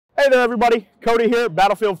Hey there everybody, Cody here at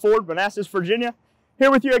Battlefield Ford, Manassas, Virginia.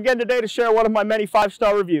 Here with you again today to share one of my many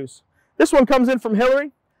 5-star reviews. This one comes in from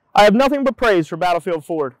Hillary. I have nothing but praise for Battlefield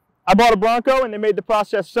Ford. I bought a Bronco and they made the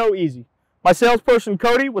process so easy. My salesperson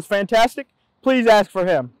Cody was fantastic. Please ask for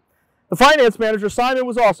him. The finance manager Simon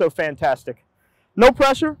was also fantastic. No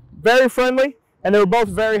pressure, very friendly, and they were both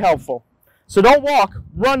very helpful. So don't walk,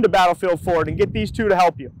 run to Battlefield Ford and get these two to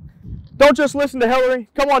help you. Don't just listen to Hillary.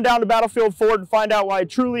 Come on down to Battlefield Ford and find out why it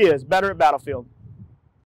truly is better at Battlefield.